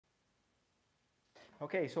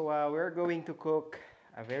Okay, so we're going to cook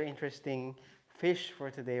a very interesting fish for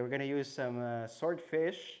today. We're going to use some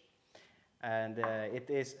swordfish, and it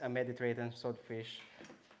is a Mediterranean swordfish.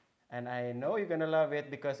 And I know you're going to love it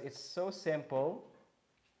because it's so simple,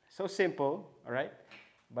 all right?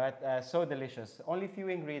 But so delicious. Only few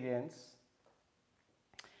ingredients.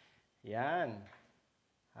 Yan.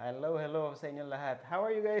 Hello, hello sa inyo lahat. How are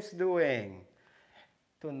you guys doing?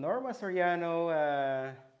 To Norma Soriano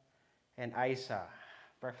and Isa.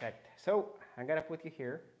 Perfect. So, I'm gonna put you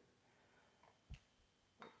here.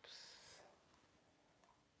 Oops.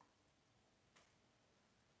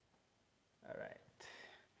 All right.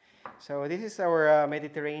 So, this is our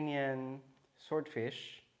Mediterranean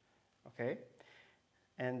swordfish. Okay.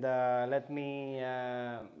 And let me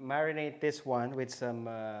marinate this one with some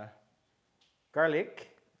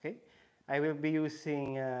garlic. Okay. I will be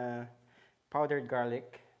using powdered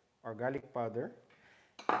garlic or garlic powder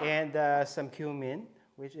and some cumin,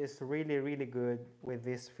 which is really, really good with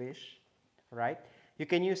this fish, right? You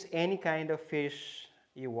can use any kind of fish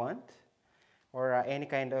you want or any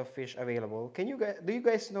kind of fish available. Can you guys, do you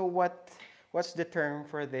guys know what's the term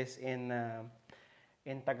for this in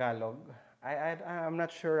Tagalog? I'm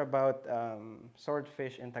not sure about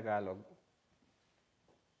swordfish in Tagalog.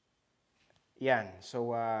 Yan.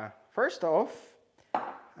 So first off,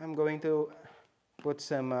 I'm going to put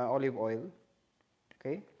some olive oil.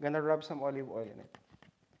 Okay, gonna rub some olive oil in it.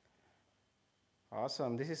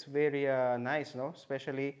 Awesome. This is very nice, no?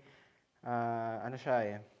 Especially, ano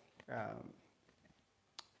siya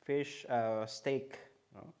fish steak,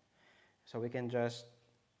 no? So we can just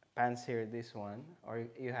pan-sear this one, or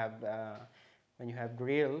you have when you have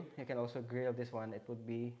grill, you can also grill this one. It would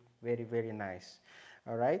be very, very nice.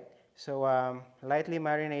 All right. So lightly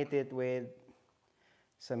marinate it with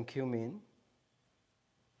some cumin.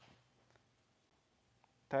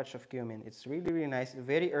 Touch of cumin. It's really, really nice.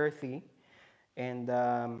 Very earthy. And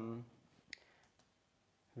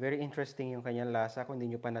very interesting yung kanyang lasa kung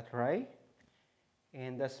hindi nyo pa na-try.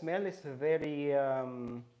 And the smell is very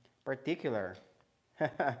particular.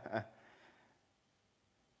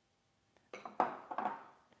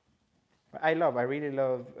 I really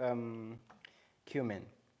love cumin.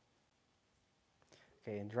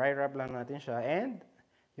 Okay, dry rub lang natin siya. And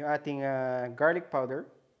yung ating garlic powder.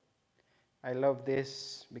 I love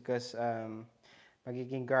this because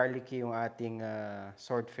magiging garlicky yung ating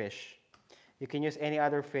swordfish. You can use any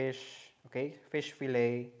other fish, okay? Fish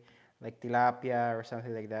fillet, like tilapia or something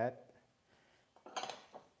like that.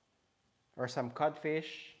 Or some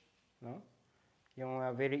codfish, no? Yung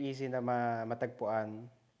very easy na matagpuan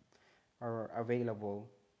or available.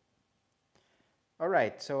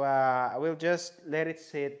 Alright, so we'll just let it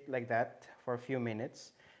sit like that for a few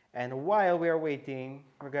minutes. And while we are waiting,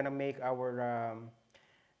 we're gonna make our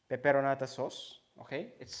peperonata sauce.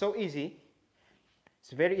 Okay, it's so easy.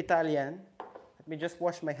 It's very Italian. Let me just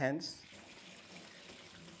wash my hands.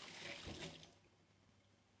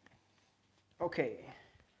 Okay.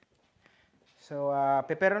 So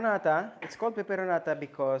peperonata, it's called peperonata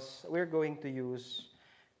because we're going to use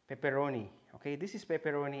pepperoni. Okay, this is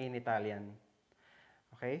pepperoni in Italian.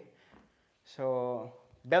 Okay, so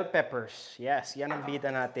bell peppers. Yes, yan ang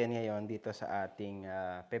bida natin ngayon dito sa ating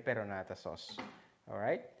peperonata sauce.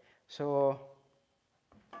 Alright? So,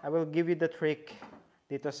 I will give you the trick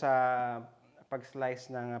dito sa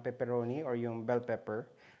pag-slice ng pepperoni or yung bell pepper.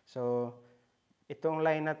 So, itong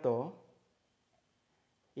line na to,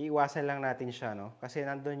 iiwasan lang natin siya, no? Kasi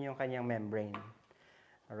nandun yung kanyang membrane.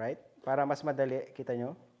 Alright? Para mas madali, kita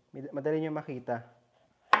nyo? Madali nyo makita.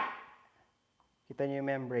 Kita nyo yung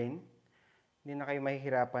membrane. Hindi na kayo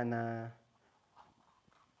mahihirapan na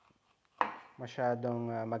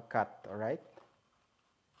masyadong mag-cut, alright?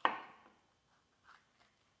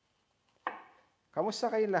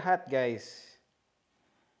 Kamusta kayo lahat, guys?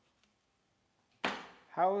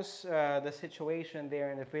 How's the situation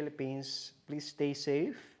there in the Philippines? Please stay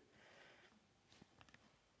safe.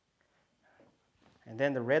 And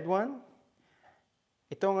then the red one.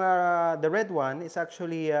 Itong the red one is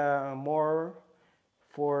actually more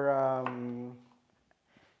for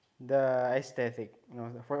the aesthetic, you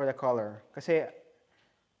know, for the color. Kasi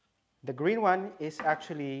the green one is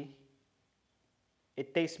actually,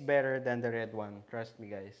 it tastes better than the red one. Trust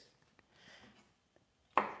me, guys.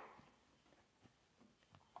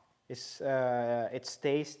 Its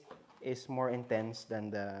taste is more intense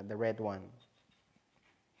than the red one.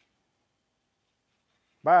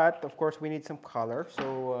 But, of course, we need some color.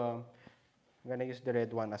 So, I'm going to use the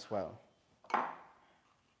red one as well.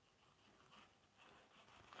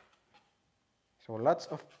 So, lots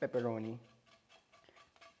of pepperoni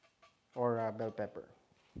or bell pepper.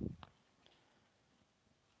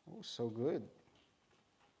 Ooh, so good.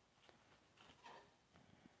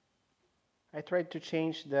 I tried to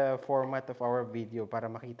change the format of our video para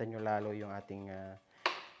makita nyo lalo yung ating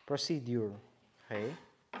procedure. Okay?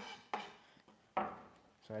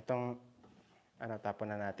 So, itong,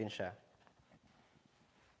 tapon na natin siya.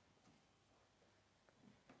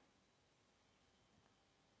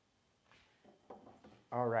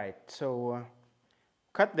 Alright, so,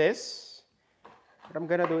 cut this. What I'm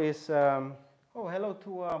gonna do is, oh, hello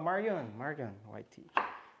to Marion YT.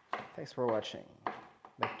 Thanks for watching.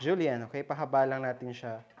 But Julian, okay, pahaba lang natin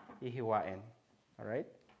siya ihiwain. Alright?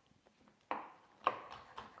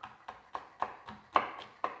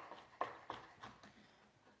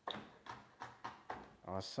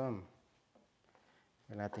 Awesome.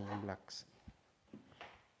 Gawin natin yung blacks.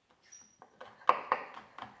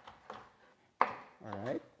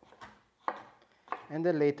 Alright. And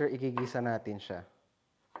then later, igigisa natin siya.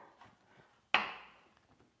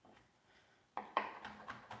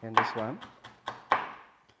 And this one.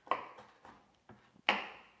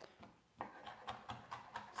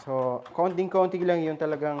 So, konting-konti lang yung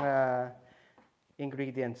talagang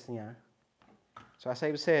ingredients niya. So, as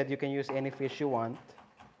I've said, you can use any fish you want.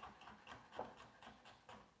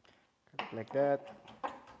 Like that,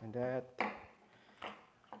 and that.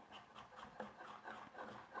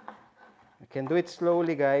 You can do it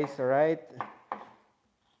slowly, guys, alright?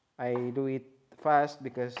 I do it fast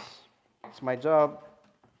because it's my job.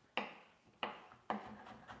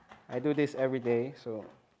 I do this every day, so...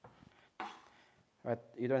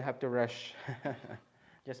 But you don't have to rush.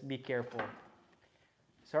 Just be careful.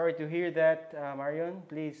 Sorry to hear that, Marion.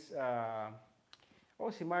 Please,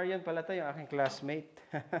 oh, si Marion pala to, yung aking classmate.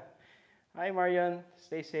 Hi, Marion.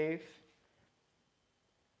 Stay safe.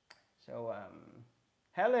 So,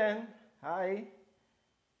 Helen, hi.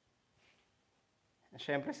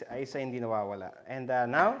 Siyempre, si Aisa hindi nawawala. And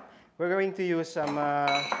now, we're going to use some,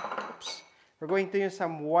 we're going to use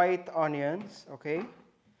some white onions, okay?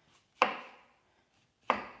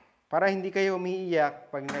 Para hindi kayo umiiyak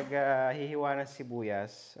pag naghihiwa ng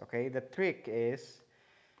sibuyas, okay? The trick is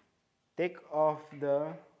take off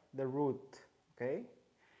the root, okay?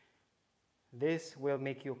 This will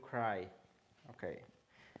make you cry. Okay.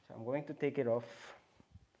 So I'm going to take it off.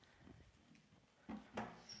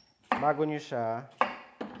 Bago nyo siya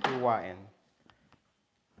hiwain.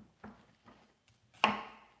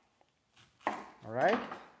 Alright?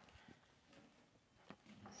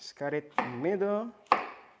 Just cut it in the middle.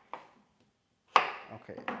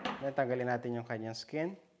 Okay. Then tanggalin natin yung kanyang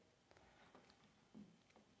skin.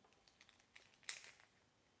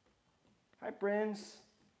 Hi, Prince.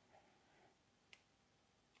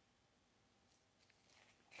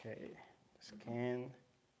 Okay. Skin.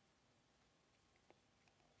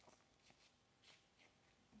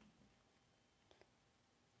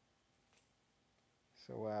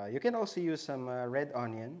 So you can also use some red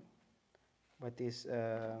onion, but this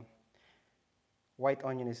white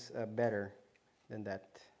onion is better than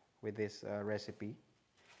that with this recipe.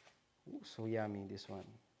 Ooh, so yummy, this one.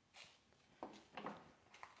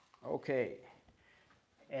 Okay.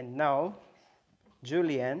 And now,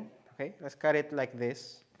 julienne, okay, let's cut it like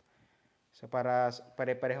this. So para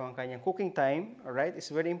pare-pareho ang kanyang cooking time, alright? It's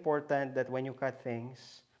very important that when you cut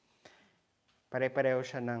things, pare-pareho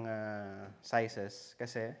siya ng sizes.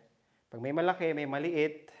 Kasi pag may malaki, may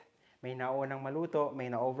maliit, may naunang maluto, may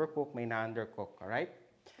na-overcook, may na-undercook, alright?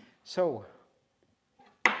 So,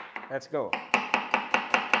 let's go.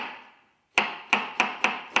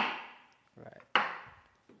 Right.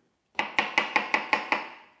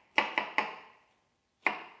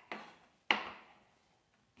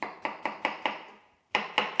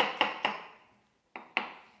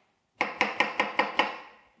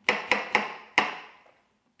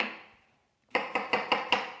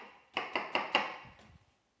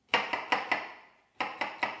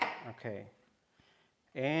 Okay.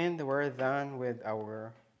 And we're done with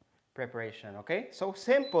our preparation, okay? So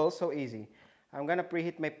simple, so easy. I'm gonna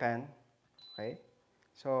preheat my pan, okay?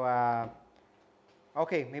 So,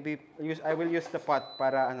 okay, maybe I will use the pot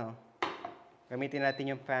para gamitin natin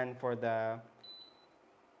yung pan for the,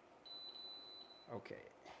 okay.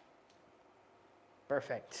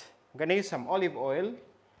 Perfect. I'm gonna use some olive oil.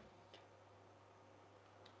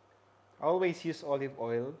 Always use olive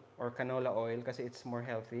oil or canola oil kasi it's more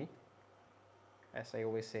healthy, as I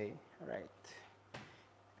always say. All right.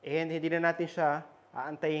 And hindi na natin siya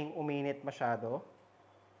aantayin uminit masyado.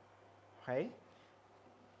 Okay?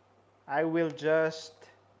 I will just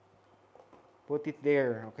put it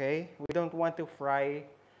there, okay? We don't want to fry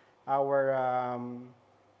our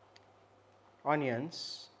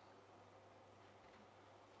onions.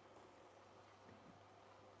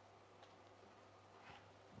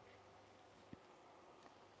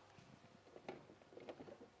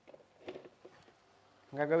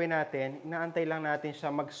 gagawin natin, inaantay lang natin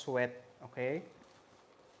siya mag-sweat. Okay?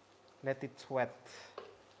 Let it sweat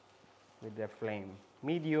with the flame.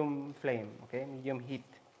 Medium flame. Okay? Medium heat.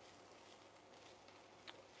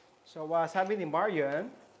 So, sabi ni Marian,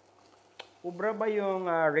 ubra ba yung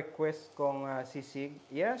request kong sisig?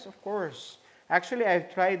 Yes, of course. Actually,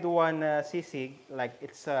 I've tried one sisig, like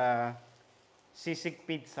it's a sisig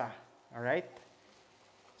pizza. Alright?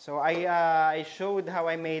 So, I showed how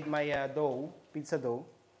I made my dough, pizza dough.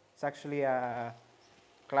 It's actually a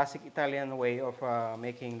classic Italian way of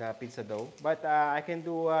making the pizza dough. But I can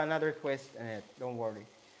do another twist in it, don't worry.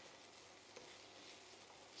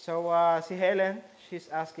 So, si Helen, she's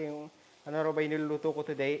asking, ano raw ba yung niluluto ko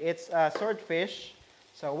today? It's swordfish,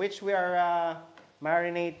 so which we are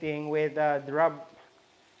marinating with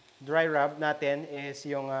dry rub natin is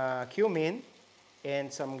yung cumin and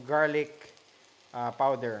some garlic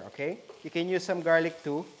powder, okay? You can use some garlic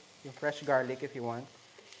too, yung fresh garlic if you want.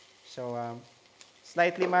 So,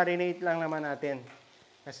 slightly marinate lang naman natin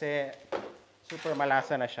kasi super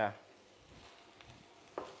malasa na siya.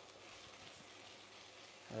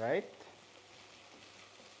 Alright.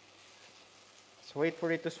 Let's wait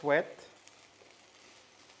for it to sweat.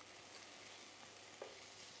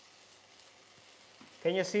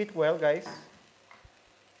 Can you see it well, guys?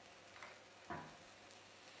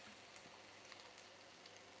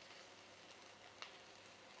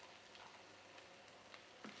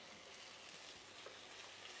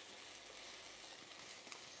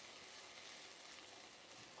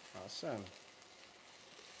 Awesome.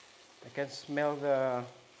 I can smell the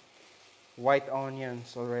white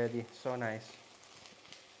onions already. So nice.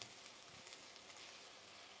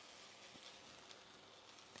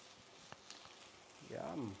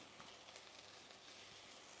 Yum.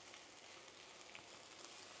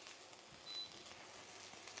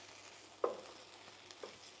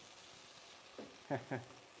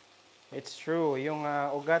 It's true. Yung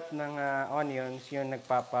ugat ng onions, yung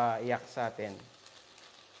nagpapaiyak sa atin.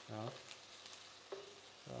 No?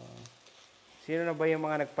 So, sino na ba yung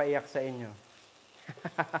mga nagpaiyak sa inyo?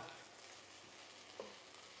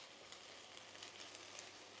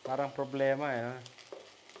 Parang problema, eh. No?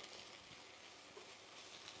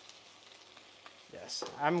 Yes.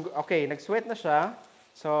 Okay, nag-sweat na siya.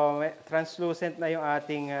 So, translucent na yung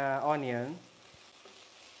ating onion.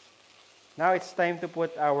 Now, it's time to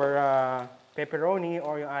put our pepperoni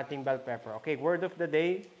or yung ating bell pepper. Okay, word of the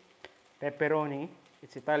day, pepperoni.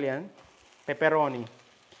 It's Italian. Pepperoni.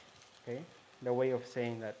 Okay, the way of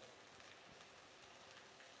saying that.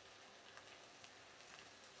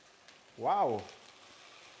 Wow!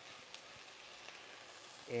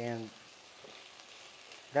 And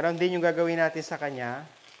ganon din yung gagawin natin sa kanya.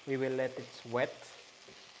 We will let it sweat.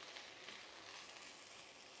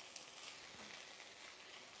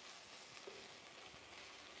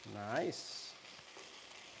 Nice.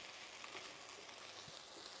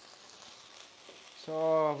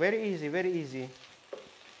 So, very easy, very easy.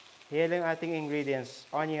 Yan ang ating ingredients,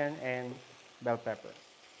 onion and bell pepper.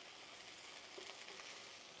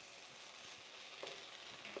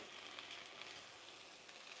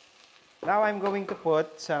 Now, I'm going to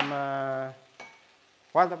put some,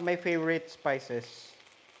 one of my favorite spices,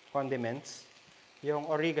 condiments, yung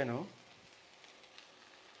oregano.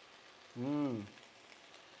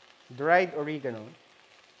 Dried oregano.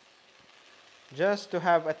 Just to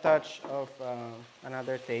have a touch of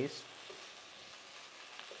another taste.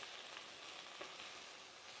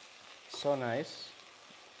 So nice.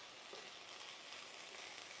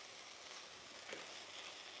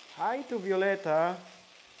 Hi to Violeta.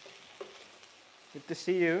 Good to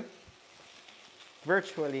see you.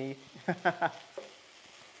 Virtually.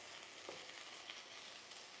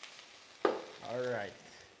 All right.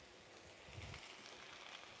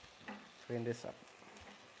 Clean this up.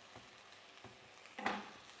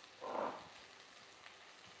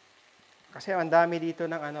 Kasi ang dami dito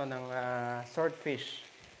ng swordfish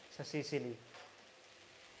sa Sicily.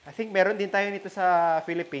 I think meron din tayo nito sa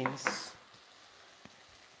Philippines.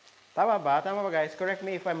 Tama ba? Tama ba, guys? Correct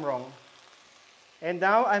me if I'm wrong. And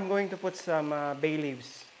now I'm going to put some bay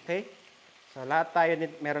leaves. Okay? So lahat tayo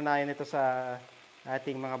meron na nito sa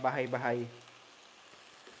ating mga bahay-bahay.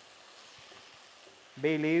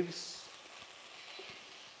 Bay leaves.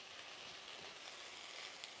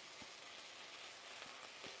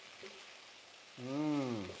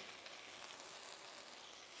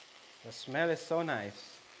 The smell is so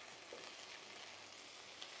nice.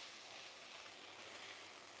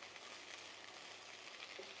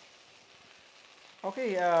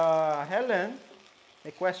 Okay, Helen,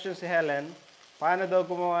 may question si Helen. Paano daw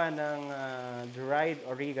gumawa ng dried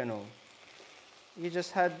oregano? you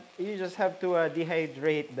just have to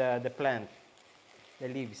dehydrate the plant, the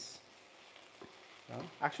leaves. No?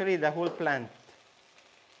 Actually, the whole plant.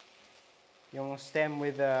 Yung stem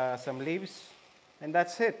with some leaves. And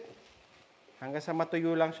that's it. Hanggang sa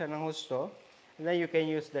matuyo lang siya ng husto. And then you can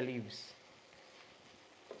use the leaves.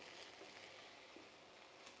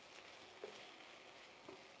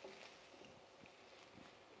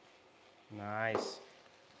 Nice.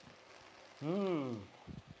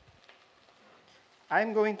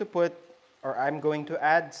 I'm going to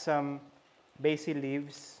add some basil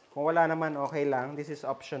leaves. Kung wala naman, okay lang. This is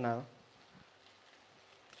optional.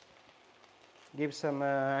 Give some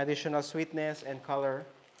additional sweetness and color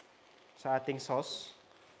sa ating sauce.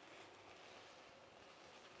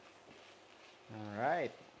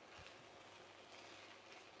 Alright.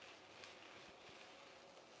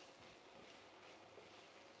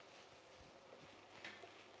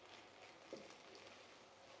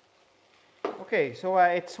 Okay, so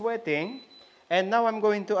it's sweating. And now I'm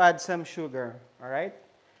going to add some sugar. Alright?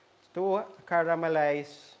 To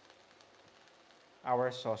caramelize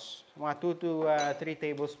our sauce. Mga 2 to 3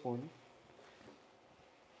 tablespoons.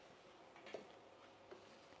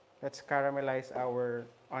 Let's caramelize our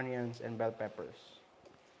onions and bell peppers.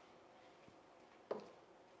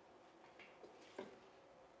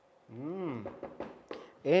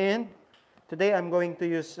 And today I'm going to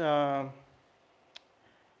use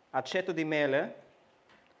aceto di mele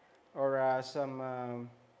or some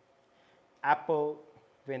apple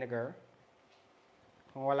vinegar.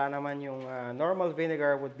 Kung wala naman yung normal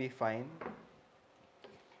vinegar would be fine.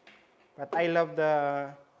 But I love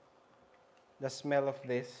the smell of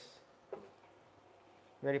this.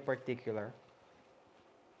 Very particular.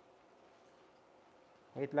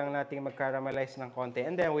 Wait lang natin mag-caramelize ng konti.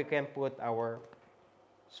 And then we can put our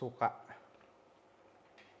suka.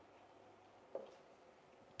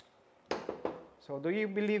 So do you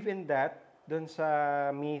believe in that? Dun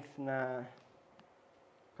sa myth na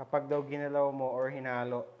kapag daw ginalaw mo or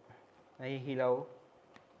hinalo, nahihilaw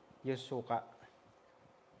yung suka.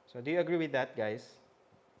 So, do you agree with that, guys?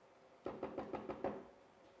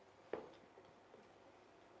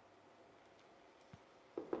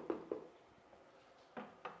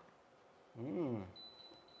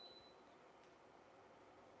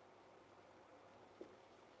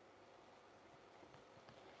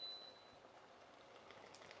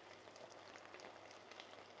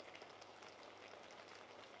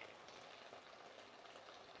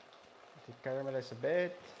 Caramelize a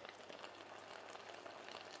bit.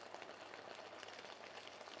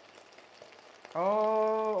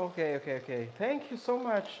 Oh, okay. Thank you so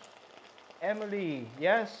much, Emily.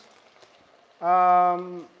 Yes.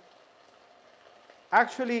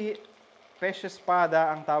 Actually, pesce espada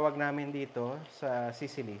ang tawag namin dito sa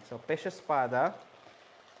Sicily. So, pesce espada.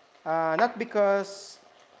 Not because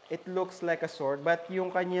it looks like a sword, but yung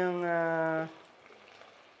kanyang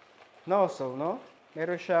nozzle, no?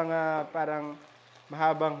 Meron siyang parang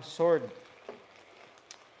mahabang sword.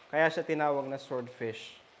 Kaya siya tinawag na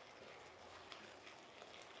swordfish.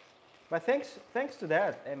 But thanks to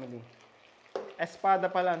that, Emily. Espada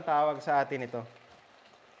pala ang tawag sa atin ito.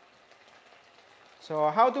 So,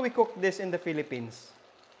 how do we cook this in the Philippines?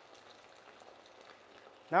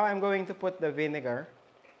 Now, I'm going to put the vinegar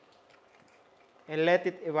and let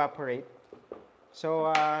it evaporate. So,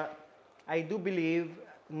 I do believe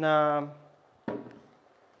na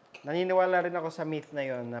naniniwala rin ako sa myth na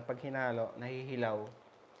yon na pag hinalo, nahihilaw.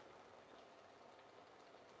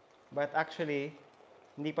 But actually,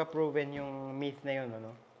 hindi pa proven yung myth na yon,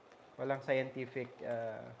 ano? Walang scientific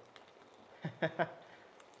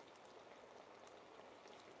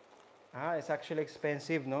it's actually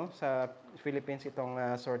expensive, no? Sa Philippines itong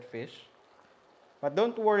swordfish. But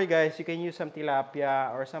don't worry, guys, you can use some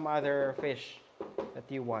tilapia or some other fish that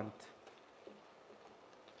you want.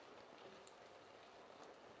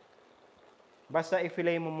 Basta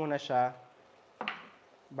i-fillet mo muna siya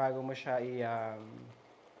bago mo siya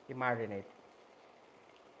i-marinate.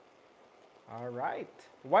 Alright.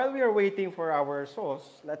 While we are waiting for our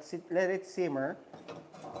sauce, let it simmer.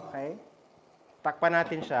 Okay? Takpan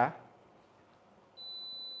natin siya.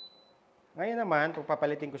 Ngayon naman,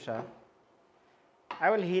 papalitin ko siya. I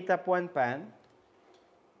will heat up one pan.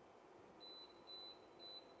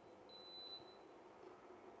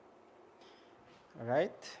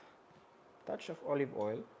 Alright. Touch of olive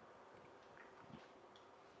oil.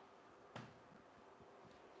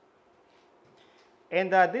 And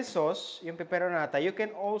this sauce, yung peperonata, you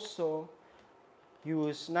can also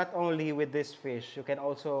use not only with this fish, you can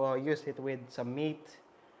also use it with some meat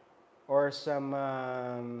or some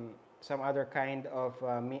other kind of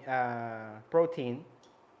protein,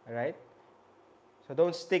 right? So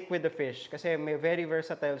don't stick with the fish kasi may very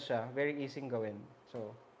versatile siya, very easy gawin.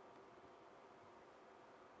 So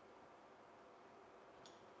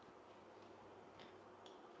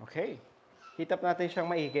okay. Heat up natin siyang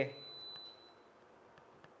maigi.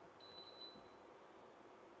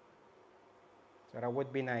 So that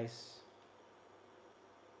would be nice.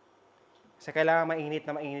 Kasi kailangan mainit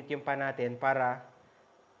na mainit yung pan natin para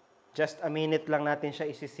just a minute lang natin siya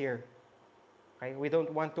isi-sear. Okay? We don't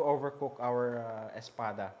want to overcook our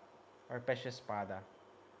espada or peche espada.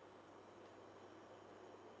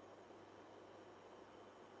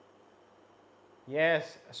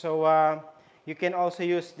 Yes, so you can also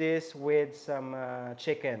use this with some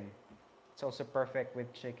chicken. It's also perfect with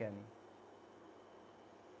chicken.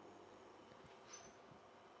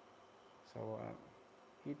 So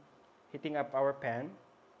heating up our pan.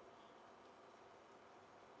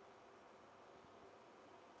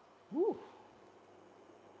 Woo.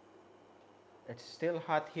 It's still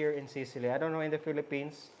hot here in Sicily. I don't know in the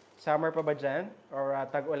Philippines. Summer pa ba dyan? Or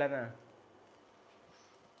tag-ulan na?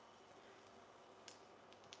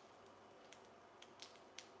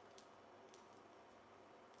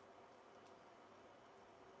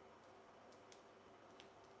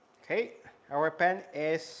 Okay, our pan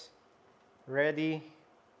is ready.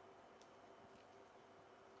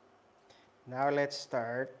 Now let's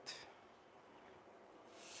start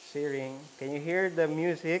searing. Can you hear the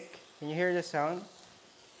music? Can you hear the sound?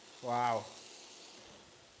 Wow.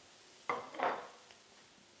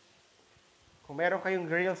 Kung meron kayong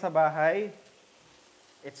grill sa bahay,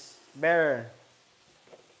 it's better.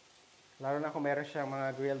 Lalo na kung meron siyang mga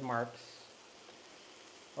grilled marks.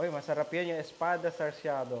 Oy, masarap yan yung espada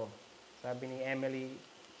sarciado. Sabi ni Emily.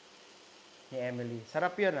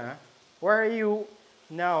 Sarap yun, ha? Where are you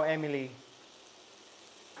now, Emily?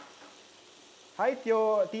 Hi,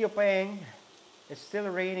 Tio Peng. It's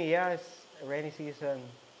still rainy. Yeah, it's rainy season.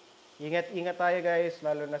 Ingat tayo, guys,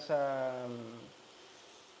 lalo na sa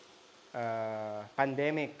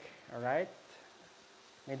pandemic. Alright?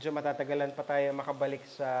 Medyo matatagalan pa tayo makabalik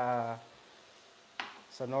sa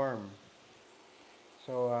norm.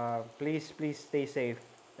 So, please stay safe,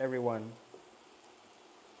 everyone.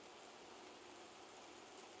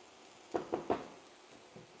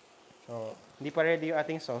 So, hindi pa ready yung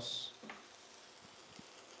ating sauce.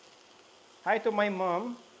 Hi to my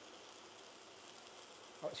mom.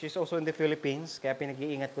 Oh, she's also in the Philippines, kaya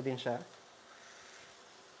pinag-iingat ko din siya.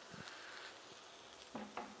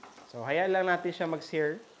 So, hayaan lang natin siya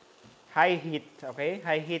mag-sear. High heat, okay?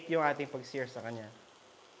 High heat yung ating pag-sear sa kanya.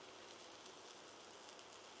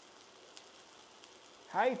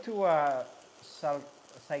 Hi to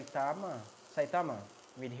Saitama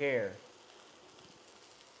with hair.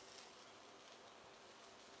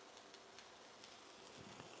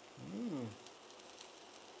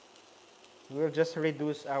 We'll just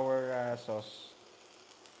reduce our sauce.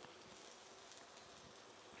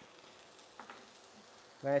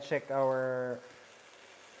 Gonna check our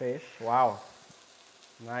fish. Wow,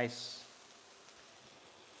 nice.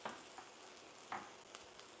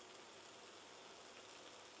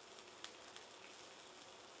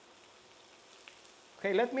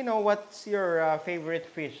 Okay, let me know what's your favorite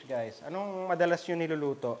fish, guys. Anong madalas nyo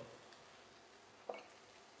niluluto?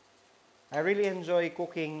 I really enjoy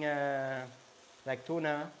cooking like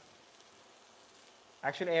tuna.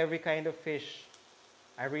 Actually, every kind of fish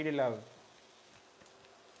I really love.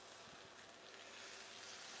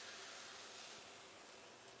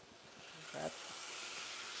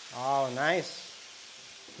 Oh, nice.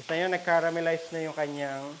 Kita nyo, nag-caramelize na yung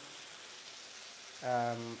kanyang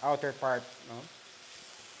outer part, no?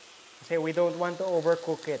 Kasi we don't want to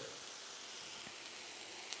overcook it.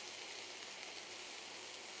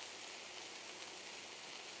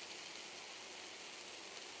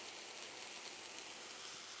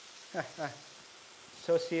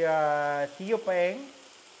 So si Tio Peng,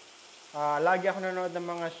 lagi ako nanonood ng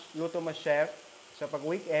mga luto mo, chef. So pag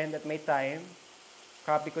weekend at may time,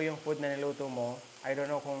 copy ko yung food na niluto mo. I don't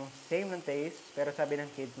know kung same ng taste, pero sabi ng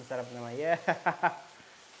kids, masarap naman. Yeah!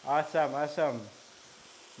 Awesome, awesome.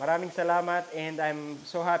 Maraming salamat and I'm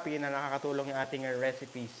so happy na nakakatulong yung ating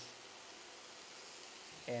recipes.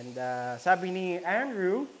 And sabi ni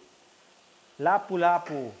Andrew,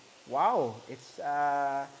 lapu-lapu. Wow! It's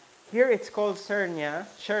here it's called cernia,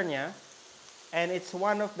 and it's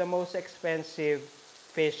one of the most expensive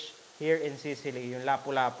fish here in Sicily, yung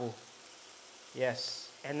lapu-lapu. Yes,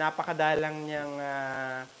 and napakadalang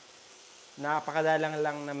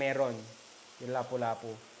lang na meron yung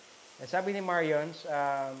lapu-lapu. And sabi ni Marions,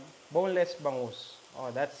 boneless bangus. Oh,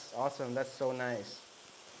 that's awesome. That's so nice.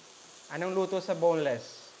 Anong luto sa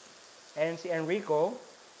boneless? And si Enrico,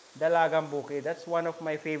 Dalagang bukid. That's one of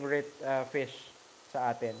my favorite fish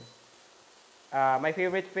sa atin. My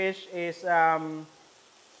favorite fish is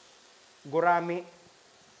gurami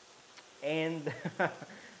and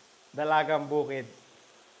dalagang bukid.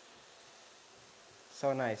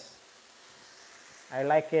 So nice. I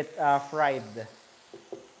like it fried.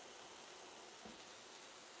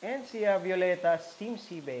 And si Violeta steamed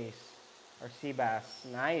sea bass or sea bass.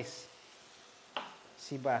 Nice.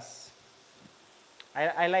 Sea bass.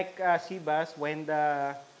 I like sea bass when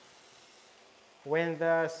the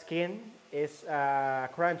skin is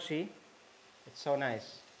crunchy. It's so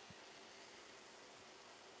nice.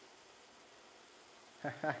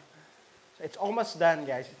 So it's almost done,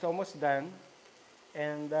 guys. It's almost done.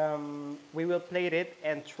 And we will plate it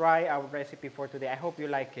and try our recipe for today. I hope you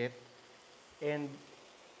like it. And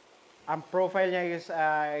ang profile niya is,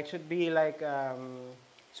 it should be like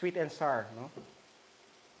sweet and sour, no?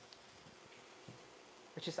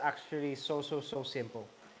 Which is actually so simple.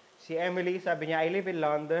 Si Emily, sabi niya, I live in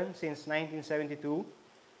London since 1972,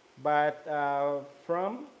 but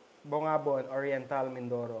from Bongabon, Oriental,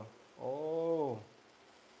 Mindoro. Oh,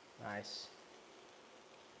 nice.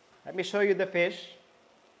 Let me show you the fish.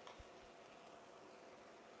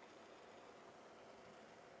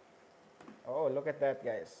 Oh, look at that,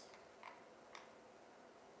 guys.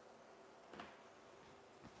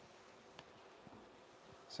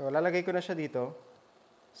 So, lalagay ko na siya dito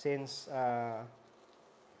since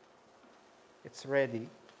it's ready.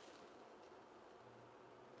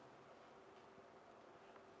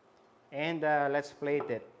 And let's plate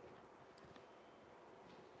it.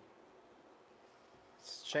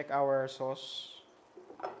 Let's check our sauce.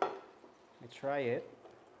 Let me try it.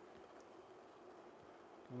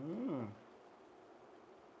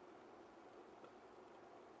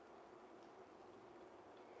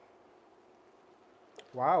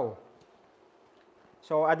 Wow.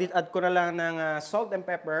 So, add ko na lang ng salt and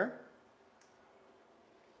pepper.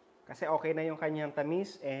 Kasi okay na yung kanyang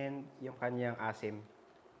tamis and yung kanyang asim.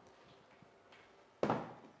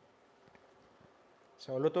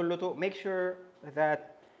 So, luto-luto. Make sure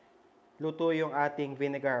that luto yung ating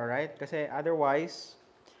vinegar, alright? Kasi otherwise,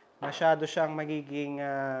 masyado siyang magiging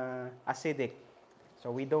acidic.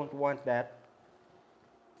 So, we don't want that.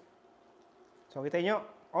 So, kita nyo,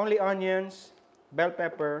 only onions, bell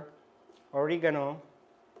pepper, oregano.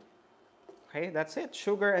 Okay, that's it.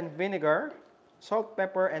 Sugar and vinegar, salt,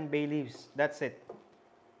 pepper, and bay leaves. That's it.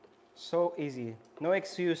 So easy. No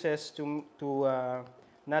excuses to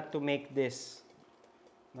not to make this.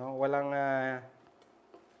 No, walang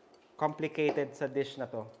complicated sa dish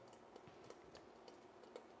na to.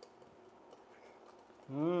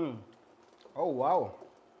 Oh, wow.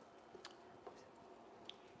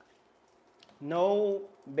 No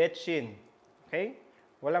betchin. Okay?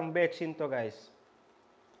 Walang betchin to, guys.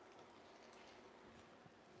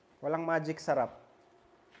 Walang magic sarap.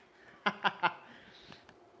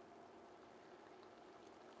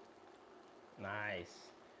 Nice.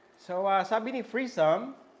 So, sabi ni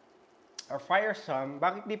Freesome, or Firesome,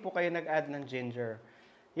 bakit di po kayo nag-add ng ginger?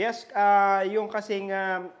 Yes, yung kasing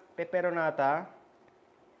peperonata,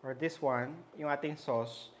 or this one, yung ating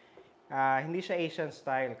sauce, hindi siya Asian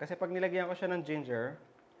style. Kasi pag nilagyan ko siya ng ginger,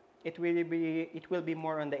 it will be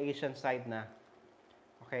more on the Asian side na.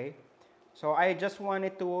 Okay? So I just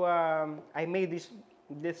wanted to I made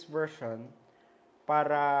this version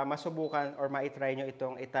para masubukan or ma-try nyo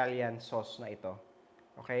itong Italian sauce na ito.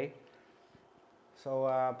 Okay? So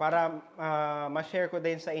para ma-share ko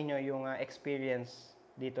din sa inyo yung experience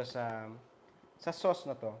dito sa sauce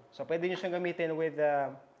na to. So pwede nyo siyang gamitin with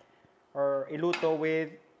or iluto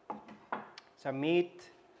with some meat,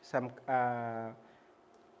 some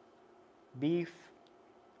beef,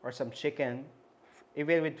 or some chicken.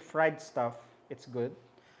 Even with fried stuff, it's good.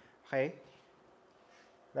 Okay?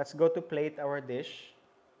 Let's go to plate our dish.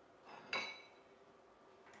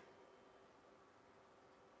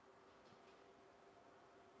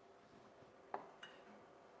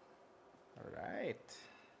 Alright.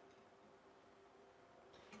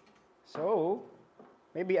 So,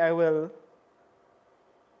 maybe I will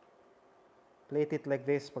plate it like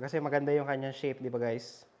this kasi maganda yung kanyang shape, di ba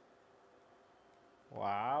guys?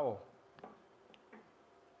 Wow!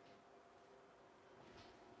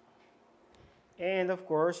 And of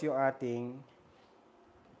course, yung ating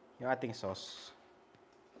sauce.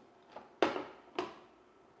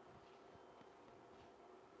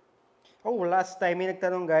 Oh, last time may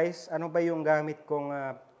nagtanong guys, ano ba yung gamit kong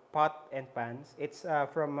pot and pans? It's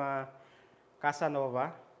from Casanova.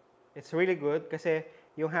 It's really good kasi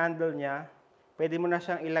yung handle niya, pwede mo na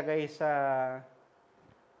siyang ilagay sa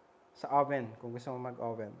oven kung gusto mo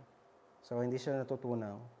mag-oven. So hindi siya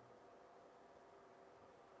natutunaw.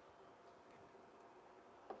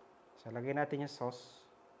 So, lagay natin yung sauce.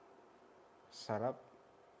 Sarap.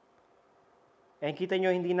 And kita nyo,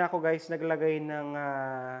 hindi na ako guys naglagay ng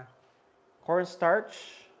cornstarch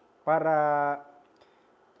para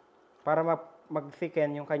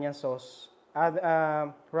mag-thicken yung kanyang sauce.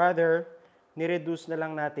 Rather, ni-reduce na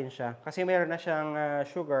lang natin siya. Kasi mayroon na siyang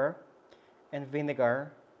sugar and vinegar.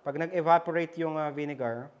 Pag nag-evaporate yung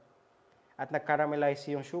vinegar at nag-caramelize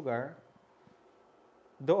yung sugar,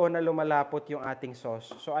 doon na lumalapot yung ating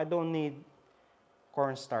sauce. So, I don't need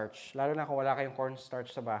cornstarch. Lalo na kung wala kayong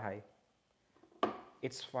cornstarch sa bahay.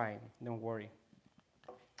 It's fine. Don't worry.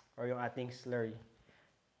 Or yung ating slurry.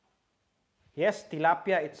 Yes,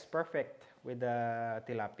 tilapia. It's perfect with the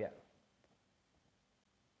tilapia.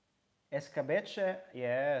 Escabeche.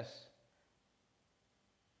 Yes.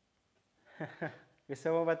 Gusto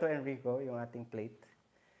mo ba ito, Enrico? Yung ating plate.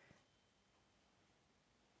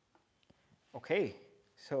 Okay.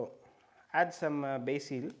 So, add some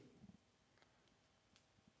basil.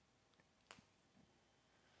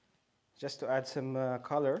 Just to add some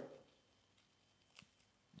color.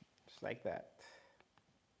 Just like that.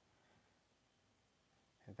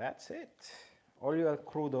 And that's it. Olio al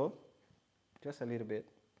crudo. Just a little bit.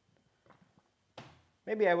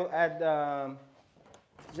 Maybe I will add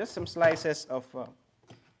just some slices of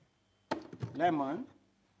lemon.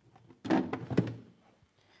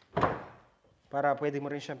 Para pwede mo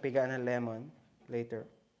rin siyang pigaan ng lemon later.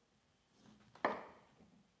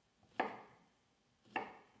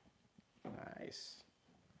 Nice.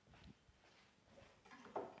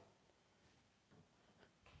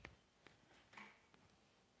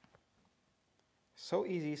 So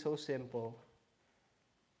easy, so simple.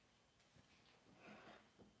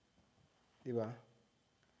 Diba?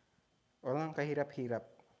 Walang kahirap-hirap.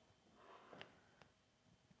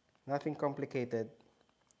 Nothing complicated.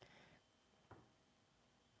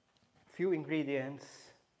 Few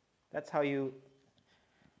ingredients. That's how you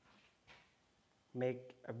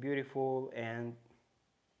make a beautiful and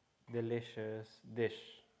delicious dish.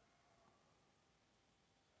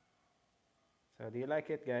 So, do you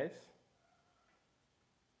like it, guys?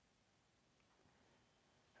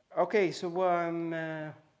 Okay, so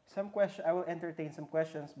some question. I will entertain some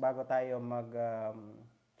questions bago tayo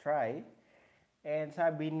mag-try. And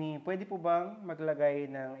sabi ni, pwede po bang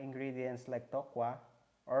maglagay ng ingredients like tokwa?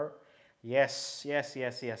 Or, yes.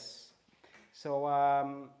 So,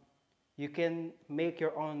 you can make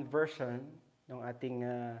your own version ng ating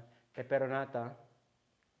peperonata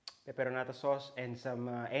sauce and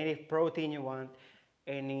some any protein you want,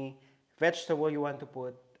 any vegetable you want to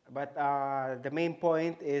put. But the main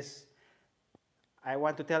point is, I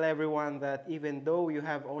want to tell everyone that even though you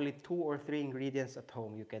have only 2 or 3 ingredients at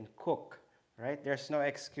home, you can cook, right? There's no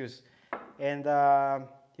excuse. And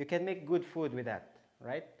you can make good food with that,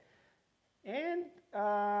 right? And,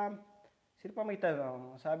 sino pa may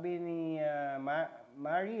tanong? Sabi ni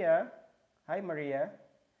Maria, hi Maria,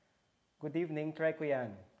 good evening, try ko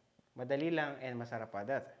yan. Madali lang and masarap pa.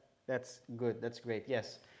 That's good, that's great,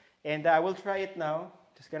 yes. And I will try it now.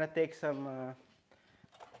 Just gonna take some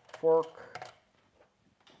fork.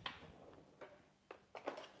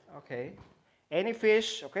 Okay. Any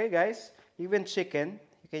fish, okay guys? Even chicken,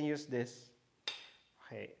 you can use this.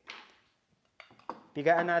 Okay.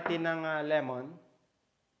 Pigaan natin ng lemon.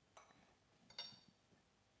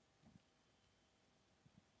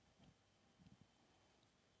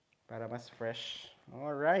 Para mas fresh.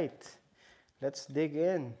 All right. Let's dig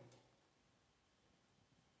in.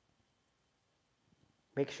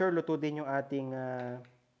 Make sure luto din yung ating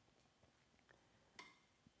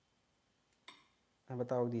ano ba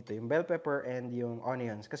tawag dito? Yung bell pepper and yung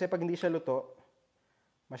onions. Kasi pag hindi siya luto,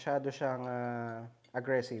 masyado siyang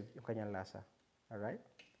aggressive yung kanyang lasa. Alright?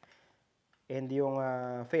 And yung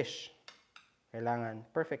fish, kailangan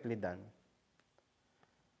perfectly done.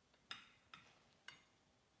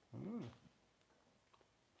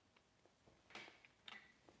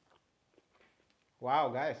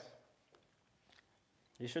 Wow, guys.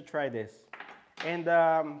 You should try this. And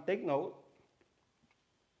take note,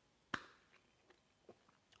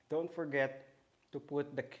 don't forget to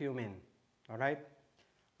put the cumin. Alright?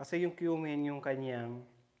 Kasi yung cumin, yung kanyang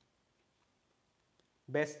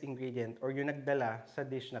best ingredient or yung nagdala sa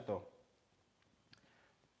dish na to.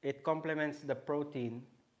 It complements the protein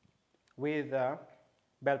with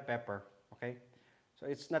bell pepper. Okay? So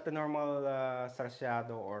it's not a normal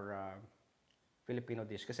sarsyado or Filipino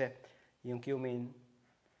dish. Kasi yung cumin,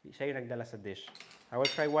 siya yung nagdala sa dish. I will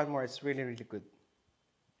try one more. It's really, really good.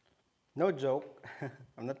 No joke.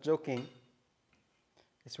 I'm not joking.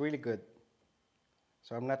 It's really good.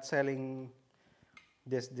 So I'm not selling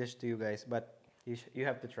this dish to you guys, but you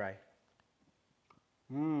have to try.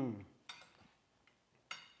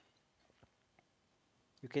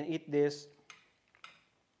 You can eat this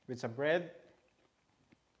with some bread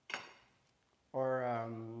or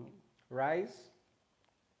rice.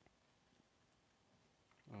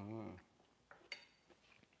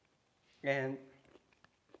 And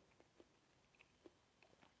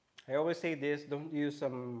I always say this, don't use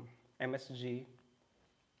some MSG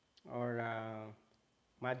or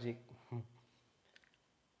magic.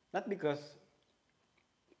 Not because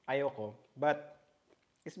ayoko, but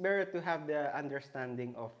it's better to have the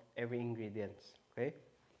understanding of every ingredients, okay?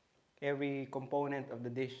 Every component of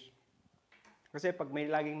the dish. Kasi pag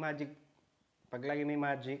laging may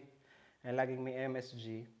magic, and laging may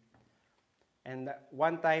MSG, and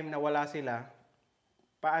one time na wala sila,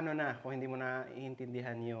 paano na kung hindi mo na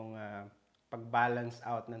iintindihan yung pag-balance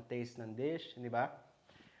out ng taste ng dish, di ba?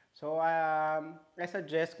 So, I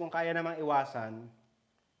suggest kung kaya namang iwasan,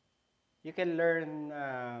 you can learn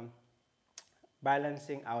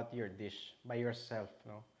balancing out your dish by yourself,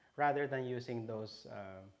 no? Rather than using those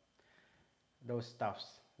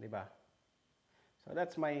stuffs, di ba? So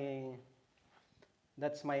that's my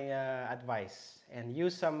advice, and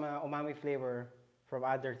use some umami flavor from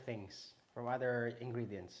other things, from other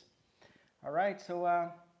ingredients. All right, so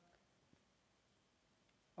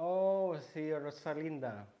oh, si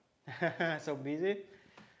Rosalinda, so busy,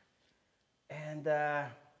 and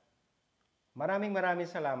maraming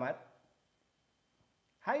salamat.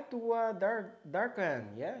 Hi to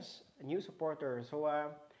Darkan, yes, a new supporter. So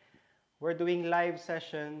we're doing live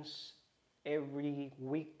sessions every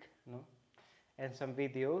week, no? And some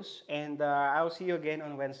videos, and I'll see you again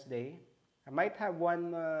on Wednesday. I might have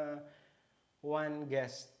one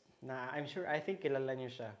guest na I think kilala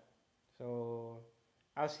niyo siya. So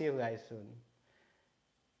I'll see you guys soon.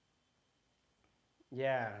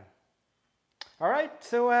 Yeah. All right,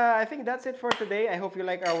 so I think that's it for today. I hope you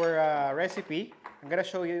like our recipe. I'm gonna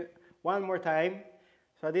show you one more time.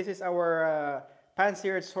 So this is our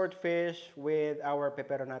pan-seared swordfish with our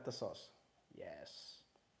peperonata sauce. Yes.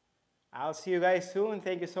 I'll see you guys soon.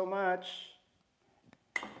 Thank you so much.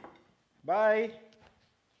 Bye.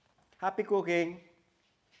 Happy cooking.